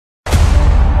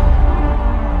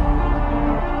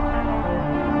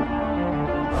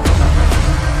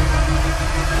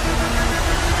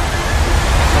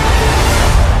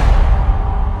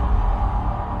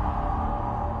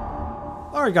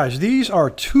Alright guys, these are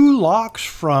two locks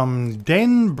from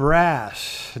Den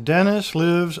Brass. Dennis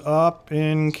lives up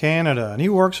in Canada and he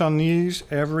works on these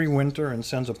every winter and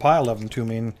sends a pile of them to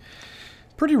me and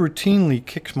pretty routinely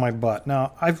kicks my butt.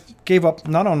 Now I gave up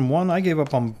not on one, I gave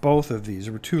up on both of these.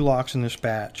 There were two locks in this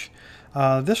batch.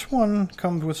 This one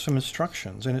comes with some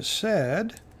instructions and it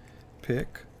said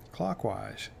pick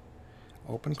clockwise,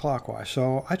 open clockwise.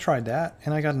 So I tried that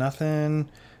and I got nothing,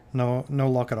 no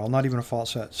luck at all, not even a fault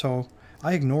set. So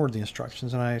I ignored the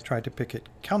instructions and I tried to pick it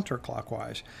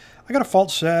counterclockwise. I got a fault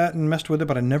set and messed with it,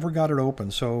 but I never got it open.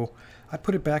 So I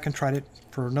put it back and tried it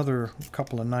for another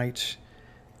couple of nights.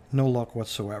 No luck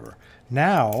whatsoever.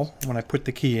 Now, when I put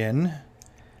the key in,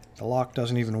 the lock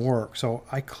doesn't even work. So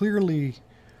I clearly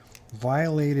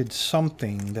violated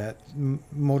something that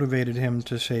motivated him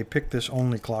to say, pick this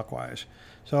only clockwise.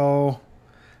 So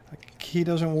the key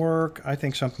doesn't work. I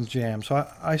think something's jammed. So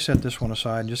I set this one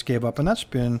aside and just gave up. And that's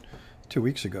been 2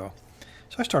 weeks ago.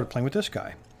 So I started playing with this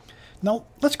guy. Now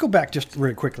let's go back just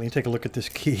really quickly and take a look at this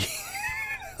key.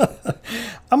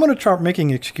 I'm going to try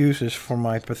making excuses for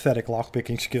my pathetic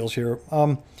lockpicking skills here.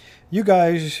 You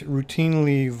guys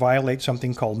routinely violate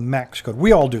something called max code.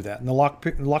 We all do that. In the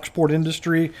lock sport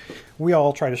industry, we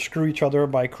all try to screw each other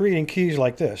by creating keys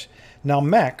like this. Now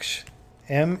max,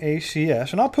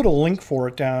 M-A-C-S, and I'll put a link for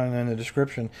it down in the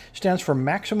description, stands for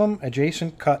Maximum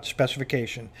Adjacent Cut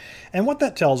Specification. And what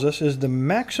that tells us is the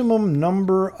maximum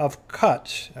number of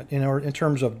cuts in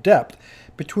terms of depth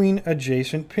between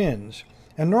adjacent pins.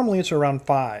 And normally it's around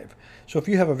 5. So if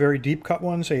you have a very deep cut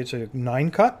one, say it's a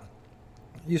 9 cut,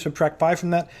 you subtract 5 from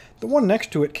that. The one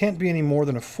next to it can't be any more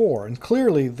than a 4. And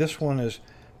clearly this one is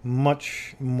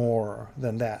much more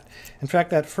than that. In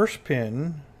fact, that first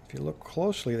pin, if you look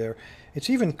closely there, it's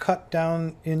even cut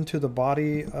down into the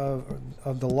body of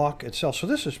the lock itself. So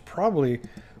this is probably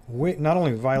not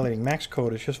only violating max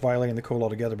code, it's just violating the code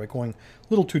altogether by going a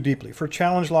little too deeply. For a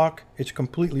challenge lock, it's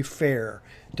completely fair.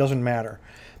 It doesn't matter.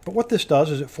 But what this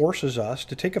does is it forces us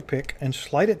to take a pick and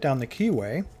slide it down the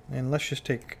keyway. And let's just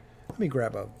let me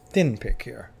grab a thin pick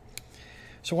here.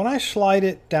 So when I slide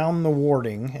it down the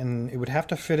warding, and it would have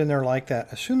to fit in there like that,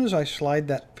 as soon as I slide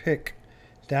that pick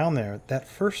down there, that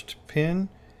first pin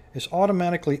is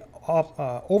automatically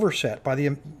overset by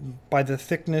the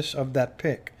thickness of that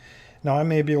pick. Now I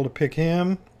may be able to pick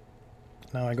him.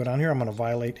 Now I go down here, I'm going to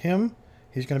violate him.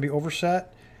 He's going to be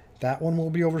overset. That one will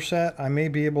be overset. I may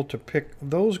be able to pick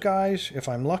those guys if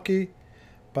I'm lucky,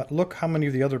 but look how many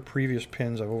of the other previous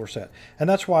pins I've overset. And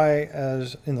that's why,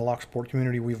 as in the lock sport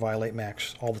community, we violate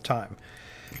max all the time.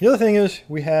 The other thing is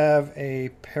we have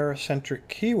a paracentric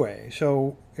keyway.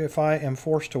 So if I am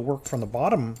forced to work from the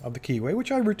bottom of the keyway,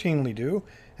 which I routinely do,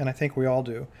 and I think we all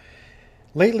do,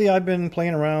 lately I've been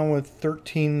playing around with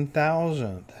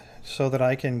 13,000 so that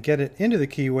I can get it into the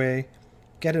keyway,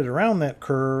 get it around that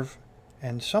curve,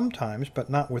 and sometimes,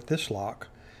 but not with this lock,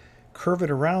 curve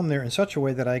it around there in such a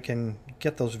way that I can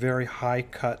get those very high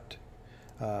cut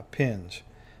pins.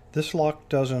 This lock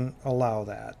doesn't allow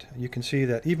that. You can see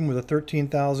that even with a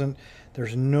 13,000,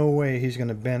 there's no way he's going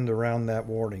to bend around that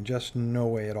warding. Just no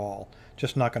way at all.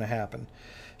 Just not going to happen.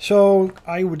 So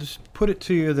I would put it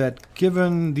to you that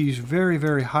given these very,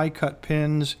 very high cut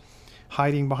pins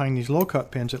hiding behind these low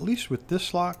cut pins, at least with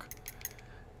this lock,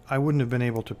 I wouldn't have been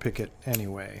able to pick it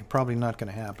anyway. Probably not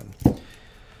going to happen.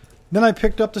 Then I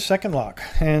picked up the second lock,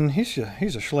 and he's a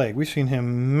schleg. We've seen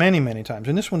him many, many times,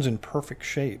 and this one's in perfect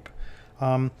shape.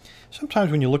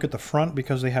 Sometimes when you look at the front,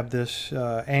 because they have this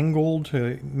angle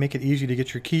to make it easy to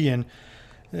get your key in,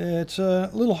 it's a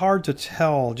little hard to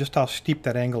tell just how steep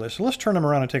that angle is. So let's turn them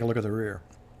around and take a look at the rear.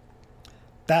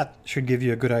 That should give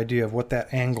you a good idea of what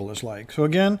that angle is like. So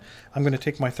again, I'm going to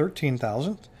take my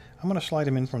 13,000. I'm going to slide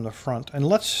him in from the front. And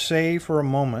let's say for a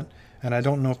moment, and I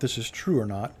don't know if this is true or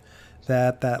not,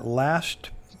 that last,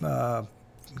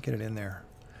 get it in there,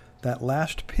 that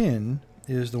last pin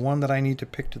is the one that I need to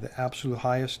pick to the absolute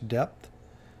highest depth.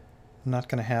 Not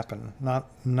going to happen.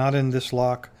 Not in this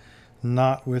lock,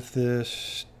 not with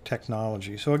this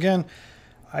technology. So again,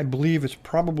 I believe it's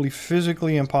probably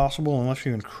physically impossible unless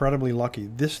you're incredibly lucky.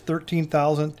 This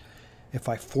 13,000, if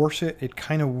I force it, it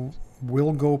kind of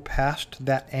will go past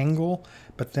that angle,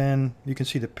 but then you can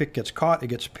see the pick gets caught, it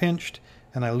gets pinched,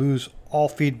 and I lose all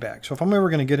feedback. So if I'm ever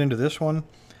going to get into this one,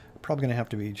 probably going to have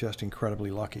to be just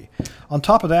incredibly lucky. On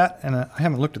top of that, and I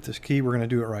haven't looked at this key, we're going to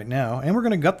do it right now, and we're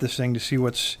going to gut this thing to see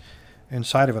what's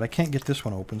inside of it. I can't get this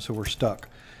one open, so we're stuck.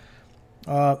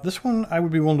 This one I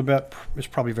would be willing to bet is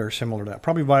probably very similar to that.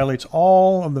 Probably violates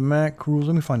all of the MAC rules.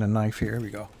 Let me find a knife here. Here we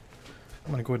go.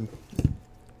 I'm going to go ahead and...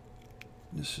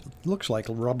 This looks like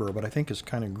rubber, but I think it's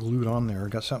kind of glued on there.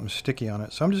 Got something sticky on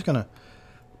it. So I'm just going to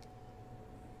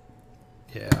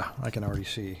Yeah, I can already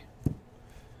see.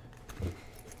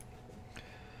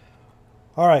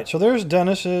 All right, so there's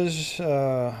Dennis's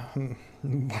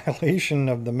violation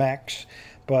of the max,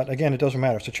 but again, it doesn't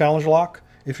matter. It's a challenge lock.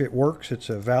 If it works, it's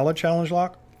a valid challenge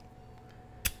lock.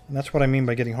 And that's what I mean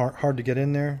by getting hard to get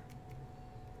in there.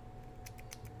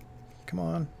 Come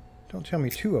on, don't tell me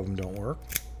two of them don't work.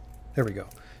 There we go.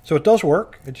 So it does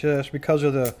work. It's just because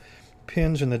of the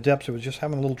pins and the depths, it was just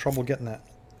having a little trouble getting that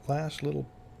last little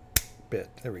bit.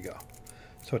 There we go.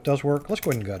 So it does work. Let's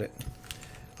go ahead and gut it.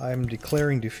 I'm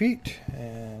declaring defeat,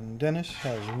 and Dennis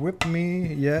has whipped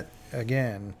me yet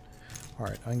again. All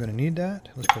right, I'm going to need that.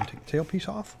 Let's go and take the tailpiece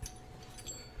off.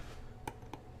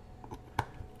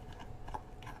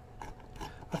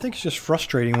 I think it's just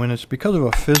frustrating when it's because of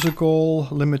a physical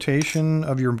limitation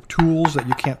of your tools that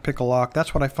you can't pick a lock.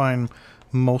 That's what I find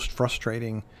most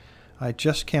frustrating. I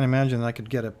just can't imagine that I could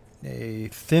get a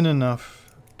thin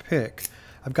enough pick.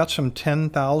 I've got some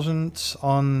 10,000ths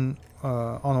on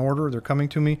order. They're coming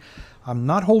to me. I'm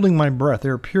not holding my breath.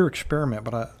 They're a pure experiment,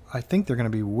 but I think they're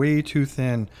going to be way too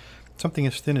thin. Something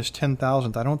as thin as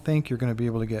 10,000th, I don't think you're going to be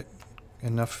able to get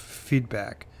enough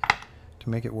feedback to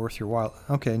make it worth your while.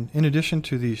 Okay, in addition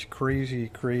to these crazy,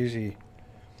 crazy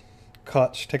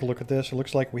cuts, take a look at this. It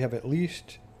looks like we have at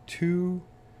least 2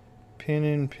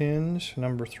 pin-in pins,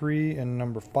 number 3 and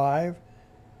number 5.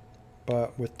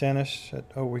 But with Dennis,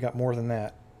 oh, we got more than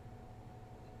that.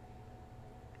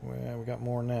 Well, we got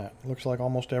more than that. Looks like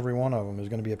almost every one of them is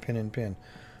going to be a pin-in-pin.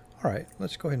 All right,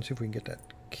 let's go ahead and see if we can get that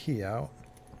key out.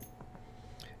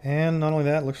 And not only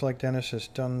that, looks like Dennis has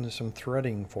done some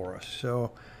threading for us.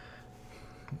 So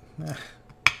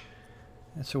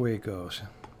that's the way it goes.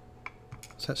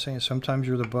 What's that saying? Sometimes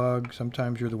you're the bug,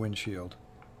 sometimes you're the windshield.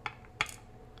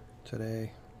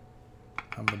 Today,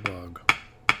 I'm the bug.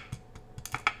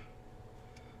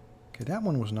 Okay, that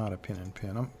one was not a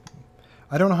pin-in-pin.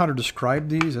 I don't know how to describe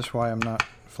these. That's why I'm not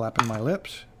flapping my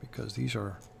lips, because these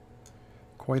are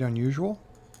quite unusual.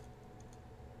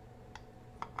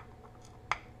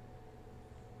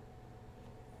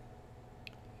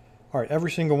 All right,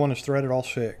 every single one is threaded, all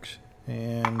 6.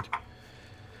 And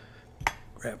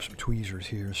grab some tweezers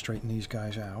here and straighten these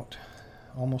guys out.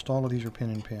 Almost all of these are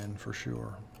pin-in-pin for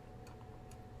sure.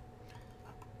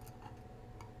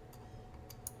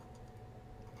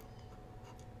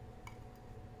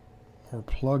 Or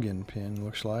plug-in pin,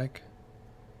 looks like.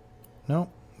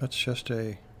 Nope, that's just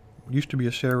used to be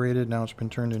a serrated, now it's been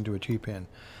turned into a T-pin.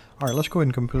 All right, let's go ahead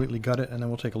and completely gut it, and then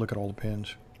we'll take a look at all the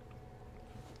pins.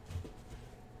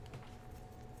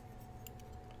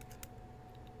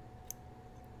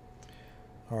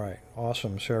 All right,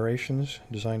 awesome serrations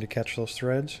designed to catch those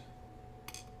threads.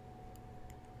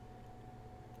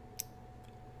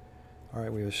 All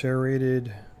right, we have a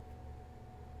serrated,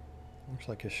 looks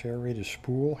like a serrated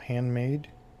spool, handmade.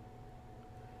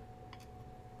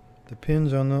 The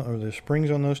pins on the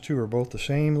springs on those two are both the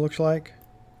same, looks like.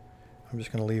 I'm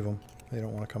just going to leave them. They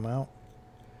don't want to come out.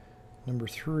 Number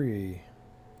 3.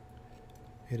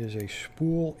 It is a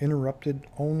spool interrupted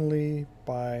only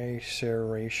by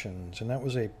serrations. And that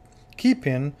was a key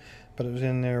pin, but it was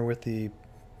in there with the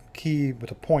key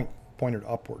with a point pointed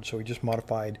upward. So we just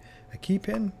modified a key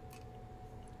pin.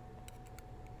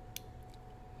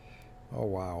 Oh,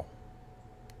 wow.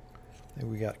 And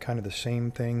we got kind of the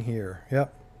same thing here.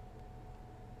 Yep.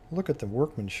 Look at the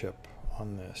workmanship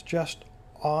on this. Just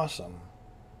awesome.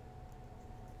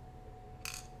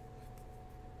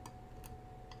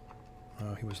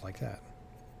 Oh, he was like that.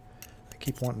 I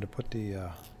keep wanting to put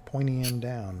the pointy end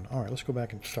down. All right, let's go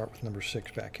back and start with number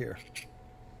 6 back here.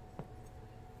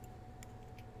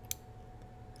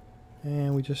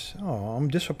 And we just, oh, I'm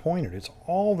disappointed. It's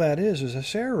all that is a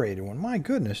serrated one. My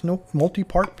goodness, no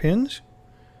multi-part pins.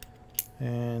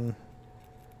 And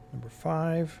number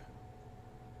 5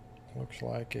 looks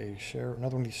like another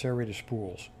one of these serrated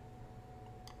spools.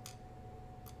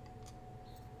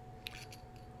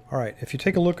 All right, if you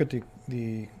take a look at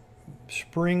the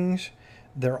springs,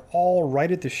 they're all right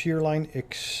at the shear line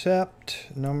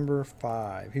except number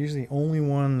 5. He's the only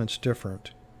one that's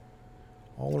different.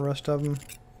 All the rest of them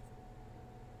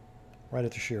right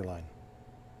at the shear line.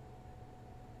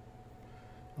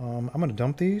 I'm going to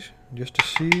dump these just to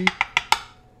see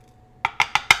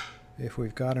if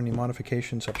we've got any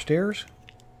modifications upstairs.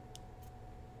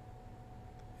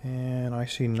 And I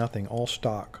see nothing, all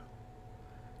stock.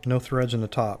 No threads in the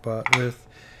top, but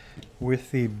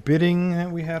with the bitting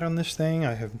that we had on this thing,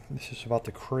 this is about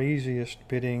the craziest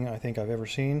bitting I think I've ever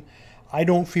seen. I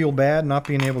don't feel bad not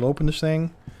being able to open this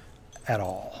thing at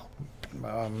all.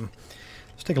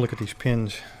 Let's take a look at these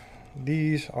pins.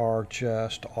 These are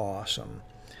just awesome.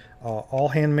 All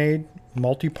handmade,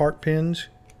 multi-part pins.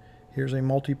 Here's a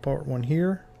multi-part one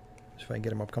here. See if I can get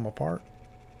them to come apart.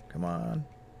 Come on.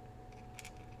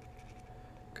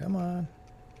 Come on.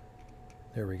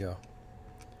 There we go.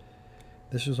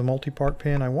 This is a multi-part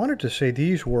pin. I wanted to say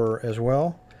these were as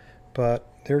well, but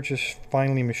they're just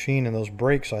finely machined, and those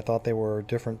brakes, I thought they were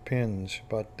different pins,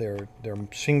 but they're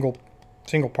single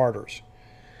parters.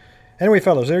 Anyway,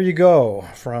 fellas, there you go.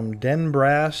 From Den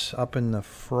Brass up in the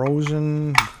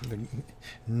frozen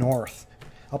north,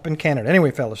 up in Canada. Anyway,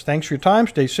 fellas, thanks for your time.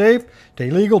 Stay safe. Stay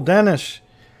legal. Dennis,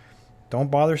 don't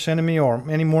bother sending me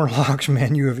any more locks,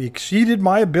 man. You have exceeded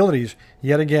my abilities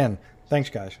yet again. Thanks,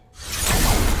 guys.